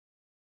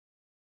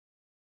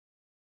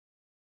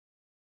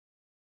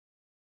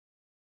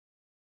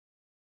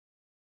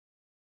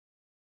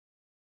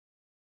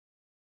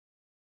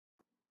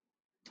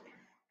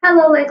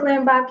Hello,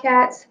 Lakeland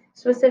Bobcats,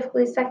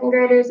 specifically second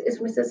graders. It's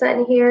Mrs.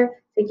 Sutton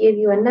here to give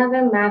you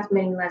another math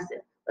mini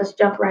lesson. Let's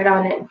jump right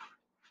on in.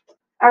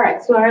 All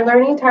right, so our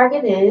learning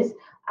target is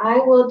I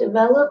will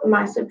develop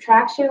my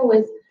subtraction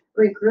with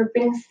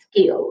regrouping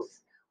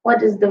skills. What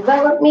does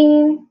develop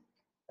mean?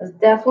 It's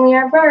definitely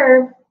our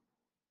verb.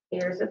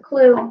 Here's a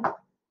clue.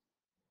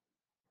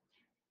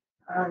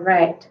 All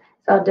right,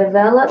 so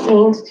develop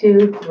means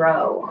to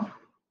grow.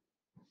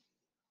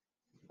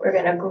 We're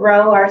going to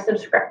grow our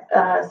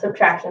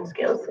subtraction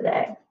skills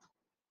today.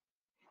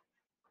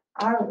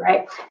 All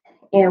right,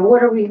 and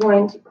what are we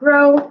going to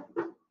grow?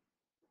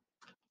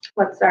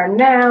 What's our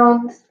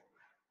nouns?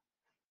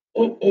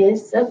 It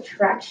is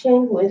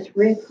subtraction with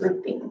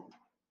regrouping.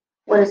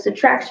 What does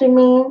subtraction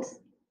means?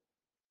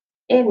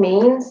 It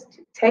means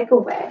to take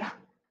away.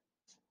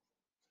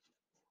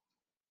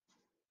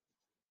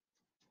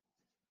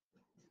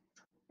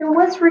 And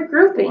what's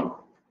regrouping?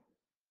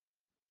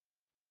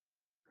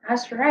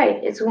 That's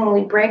right. It's when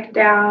we break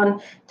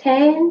down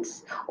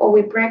tens or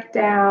we break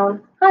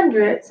down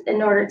hundreds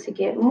in order to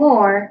get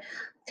more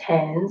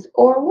tens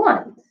or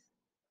ones.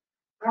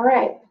 All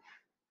right.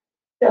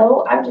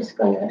 So I'm just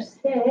going to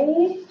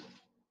say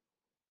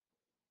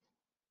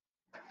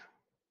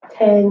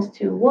tens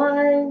to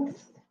ones,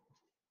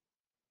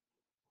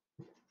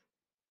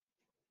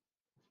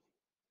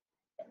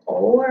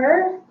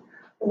 or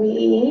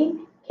we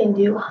can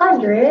do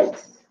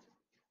hundreds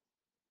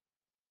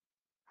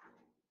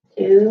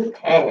to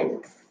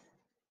tens.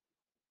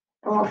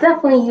 And we'll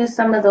definitely use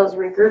some of those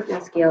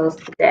regrouping skills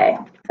today.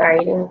 Sorry,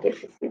 you didn't get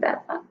to see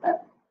that pop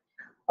up.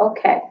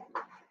 Okay,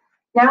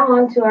 now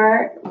on to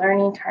our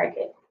learning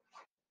target,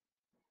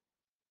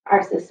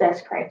 our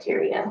success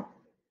criteria.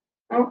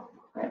 Oh,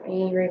 let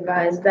me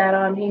revise that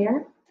on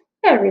here.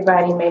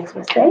 Everybody makes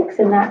mistakes,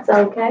 and that's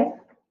okay.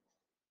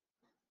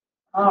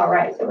 All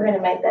right, so we're going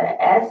to make that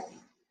an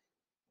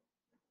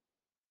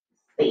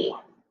SC.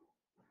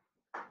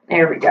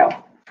 There we go.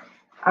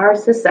 Our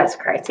success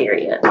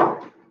criteria.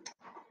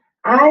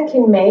 I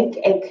can make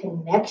a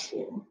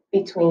connection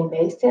between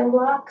base 10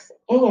 blocks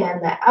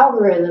and the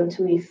algorithm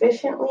to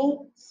efficiently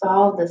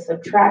solve the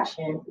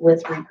subtraction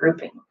with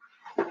regrouping.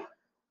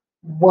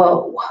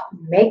 Whoa,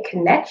 make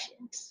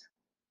connections.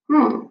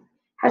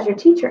 Has your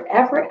teacher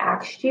ever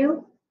asked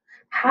you,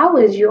 how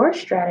is your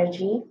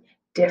strategy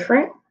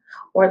different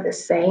or the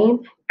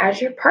same as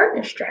your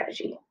partner's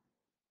strategy?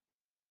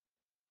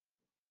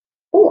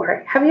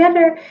 Or have you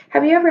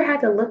ever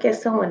had to look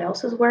at someone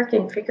else's work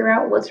and figure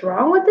out what's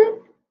wrong with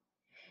it?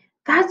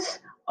 That's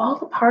all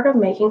a part of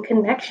making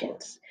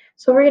connections.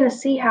 So we're going to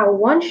see how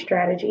one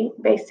strategy,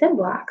 base 10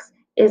 blocks,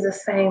 is the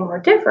same or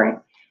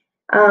different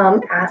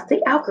as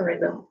the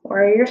algorithm,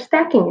 where you're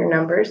stacking your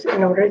numbers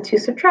in order to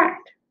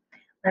subtract.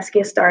 Let's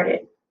get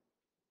started.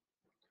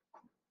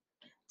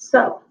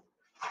 So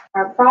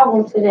our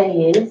problem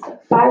today is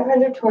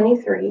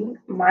 523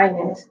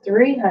 minus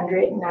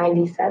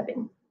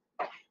 397.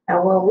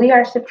 Now when we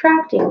are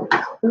subtracting,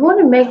 we want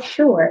to make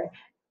sure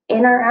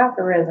in our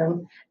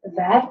algorithm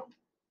that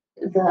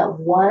the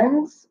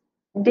ones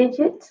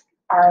digits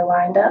are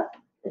lined up,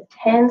 the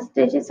tens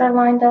digits are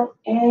lined up,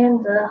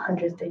 and the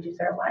hundreds digits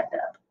are lined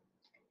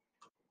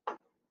up.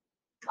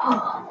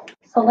 Oh,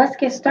 so let's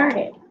get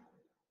started.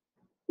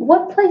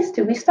 What place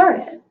do we start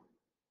at?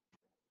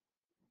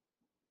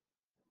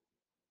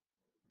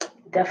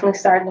 Definitely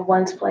start in the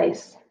ones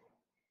place.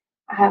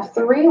 I have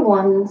 3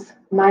 ones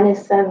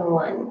minus 7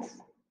 ones.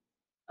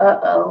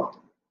 Uh-oh.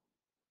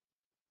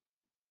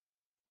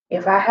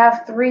 If I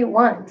have 3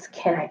 ones,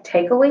 can I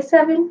take away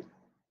 7?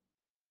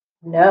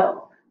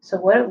 No. So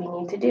what do we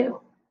need to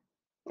do?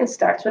 It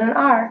starts with an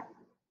R.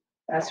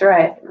 That's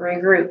right,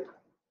 regroup.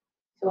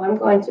 So I'm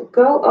going to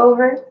go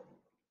over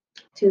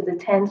to the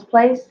tens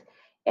place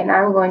and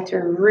I'm going to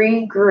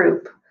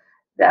regroup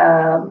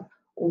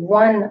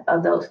one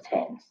of those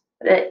tens.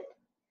 But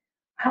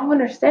I don't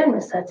understand,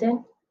 Miss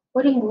Hudson.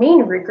 What do you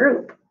mean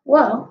regroup?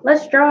 Well,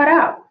 let's draw it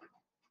out.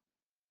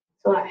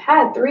 So I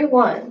had 3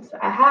 ones.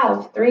 I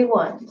have 3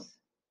 ones.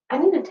 I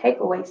need to take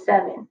away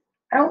 7.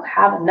 I don't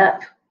have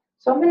enough.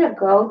 So I'm going to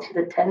go to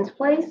the tens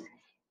place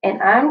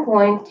and I'm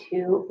going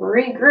to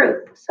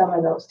regroup some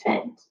of those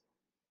tens.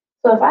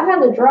 So if I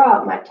had to draw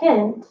out my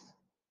tens,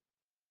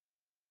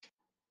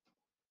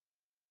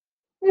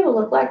 it would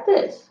look like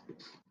this.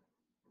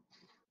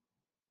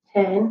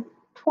 10,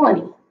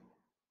 20.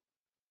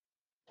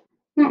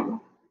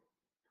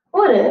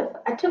 What if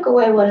I took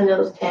away one of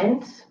those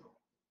tens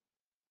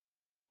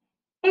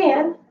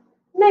and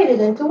made it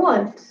into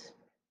ones?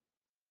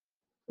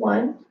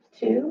 1,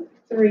 2,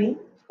 3,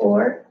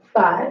 4,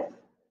 5,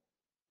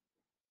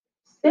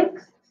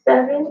 6,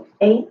 7,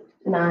 8,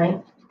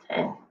 9,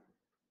 10.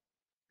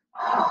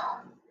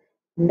 Oh,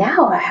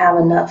 now I have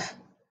enough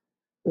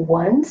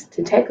ones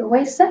to take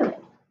away 7.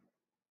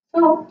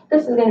 So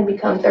this is going to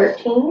become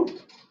 13.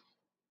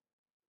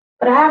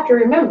 But I have to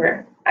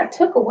remember, I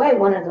took away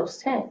one of those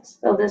tens.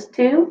 So this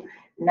 2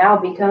 now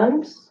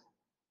becomes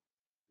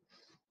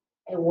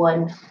a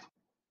 1.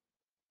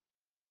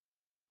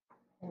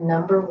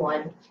 Number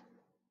 1.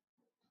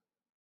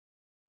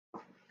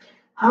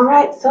 All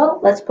right, so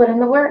let's put in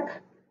the work.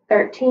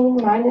 13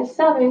 minus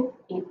 7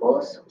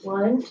 equals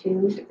 1,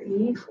 2,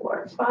 3,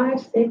 4, 5,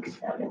 6,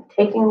 7.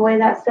 Taking away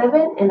that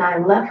 7, and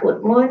I'm left with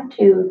 1,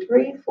 2,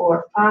 3,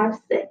 4, 5,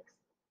 6.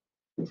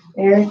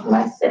 There's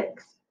my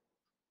 6.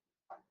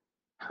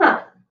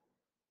 Huh,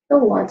 the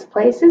ones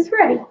place is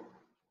ready.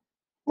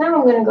 Now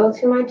I'm going to go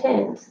to my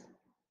tens.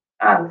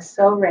 I'm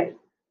so ready.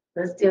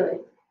 Let's do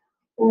it.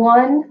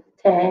 1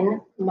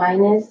 10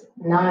 minus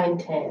 9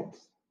 tens.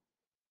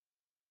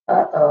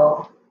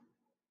 Uh-oh.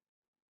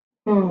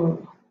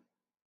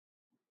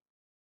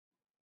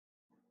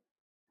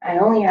 I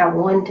only have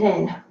 1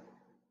 10.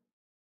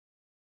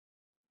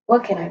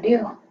 What can I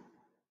do?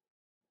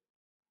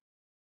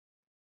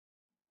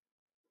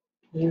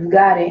 You've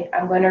got it.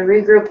 I'm going to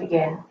regroup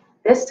again.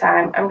 This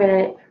time, I'm going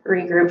to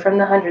regroup from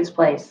the hundreds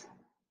place.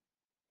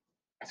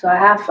 So I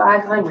have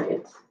 5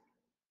 hundreds.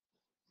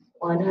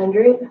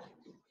 100,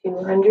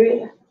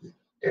 200,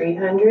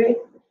 300,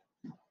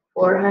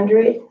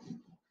 400,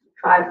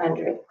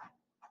 500.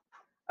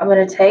 I'm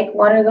going to take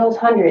one of those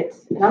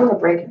hundreds and I'm going to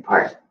break it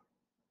apart.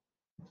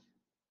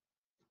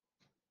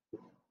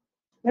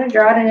 I'm going to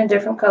draw it in a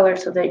different color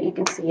so that you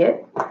can see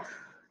it.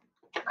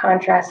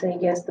 Contrast it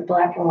against the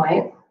black and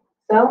white.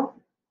 So,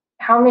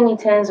 how many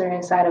tens are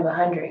inside of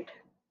 100?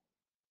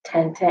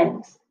 10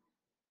 tens.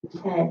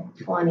 10,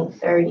 20,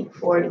 30,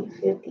 40,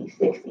 50,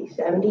 60,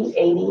 70,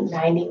 80,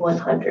 90,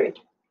 100.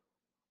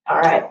 All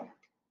right.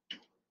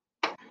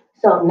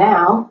 So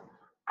now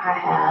I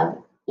have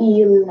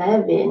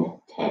 11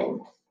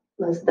 tens.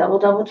 Let's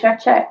double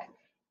check.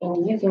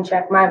 And you can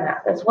check my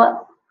math as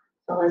well.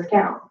 So let's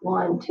count.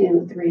 1,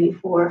 2, 3,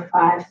 4,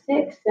 5,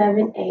 6,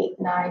 7, 8,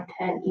 9,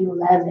 10,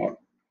 11.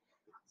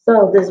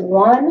 So this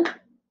 1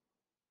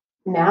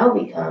 now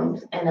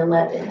becomes an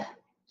 11.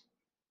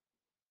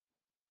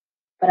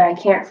 But I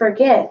can't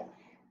forget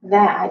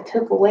that I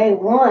took away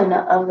one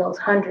of those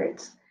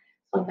hundreds.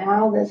 So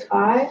now this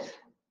 5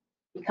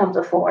 becomes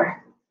a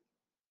 4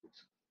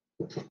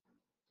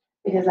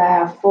 because I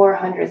have 4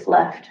 hundreds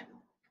left.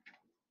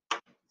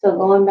 So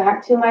going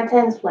back to my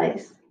tens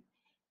place,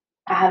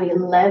 I have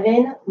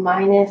 11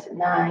 minus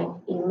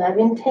 9,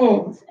 11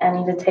 tens. I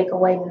need to take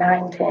away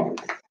 9 tens.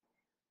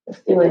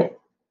 Let's do it.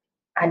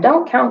 I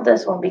don't count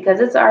this one because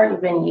it's already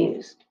been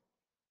used.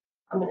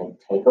 I'm going to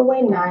take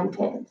away 9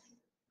 tens.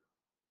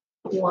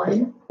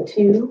 1,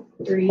 2,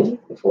 3,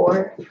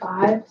 4,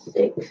 5,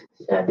 6,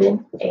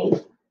 7, 8,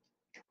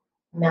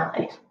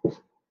 9.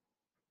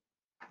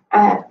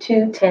 I have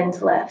 2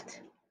 tens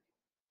left.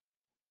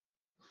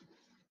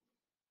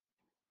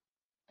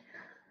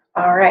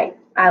 All right,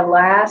 our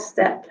last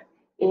step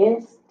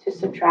is to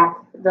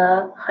subtract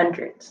the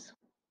hundreds.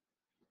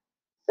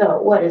 So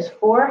what is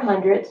 4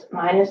 hundredths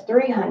minus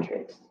 3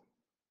 hundredths?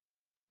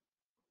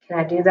 Can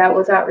I do that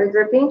without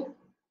regrouping?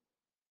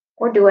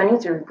 Or do I need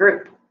to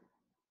regroup?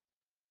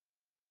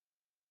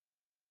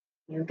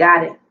 You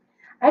got it.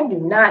 I do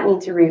not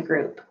need to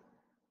regroup.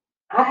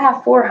 I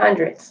have 4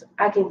 hundredths.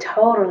 I can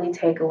totally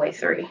take away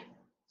 3.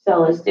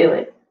 So let's do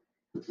it.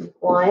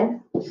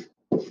 1,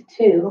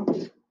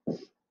 2,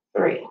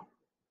 3.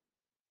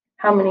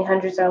 How many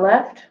hundreds are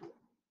left?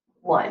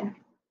 1.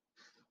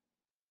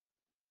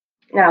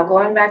 Now,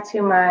 going back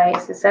to my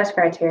success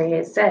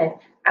criteria, it said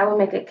I will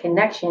make a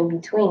connection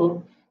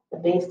between the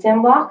base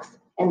 10 blocks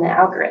and the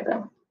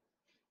algorithm.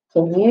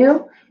 Can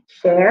you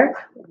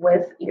share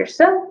with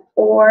yourself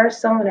or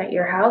someone at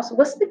your house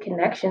what's the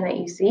connection that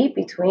you see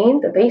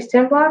between the base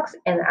 10 blocks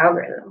and the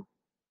algorithm?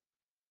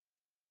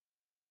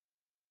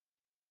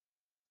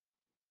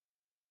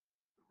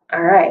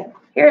 All right,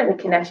 here are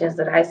the connections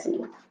that I see.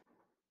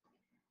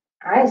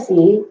 I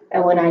see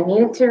that when I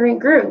needed to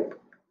regroup,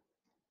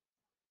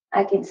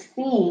 I could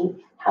see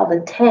how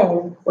the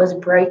 10 was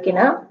broken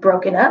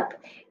up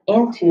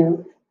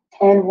into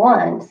 10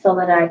 ones so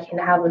that I can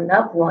have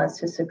enough ones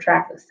to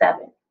subtract the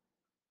 7.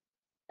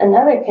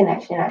 Another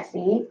connection I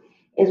see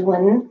is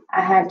when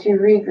I had to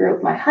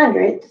regroup my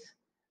hundreds,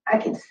 I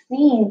could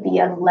see the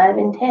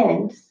 11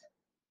 tens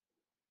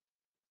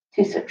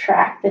to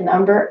subtract the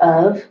number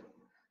of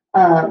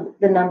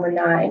the number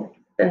 9,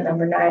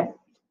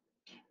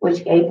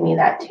 which gave me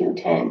that 2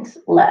 tens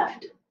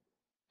left.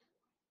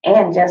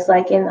 And just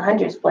like in the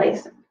hundreds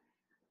place,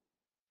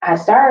 I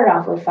started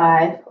off with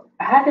 5.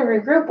 I had to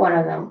regroup one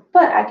of them,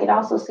 but I could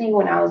also see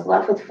when I was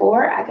left with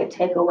 4, I could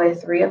take away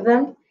 3 of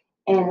them,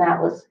 and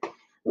that was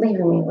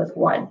leaving me with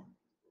 1.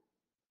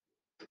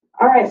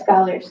 All right,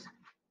 scholars.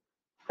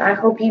 I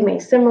hope you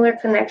made similar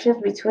connections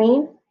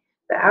between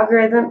the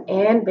algorithm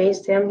and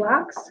base 10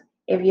 blocks.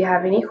 If you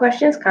have any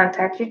questions,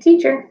 contact your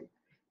teacher.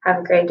 Have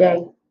a great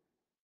day.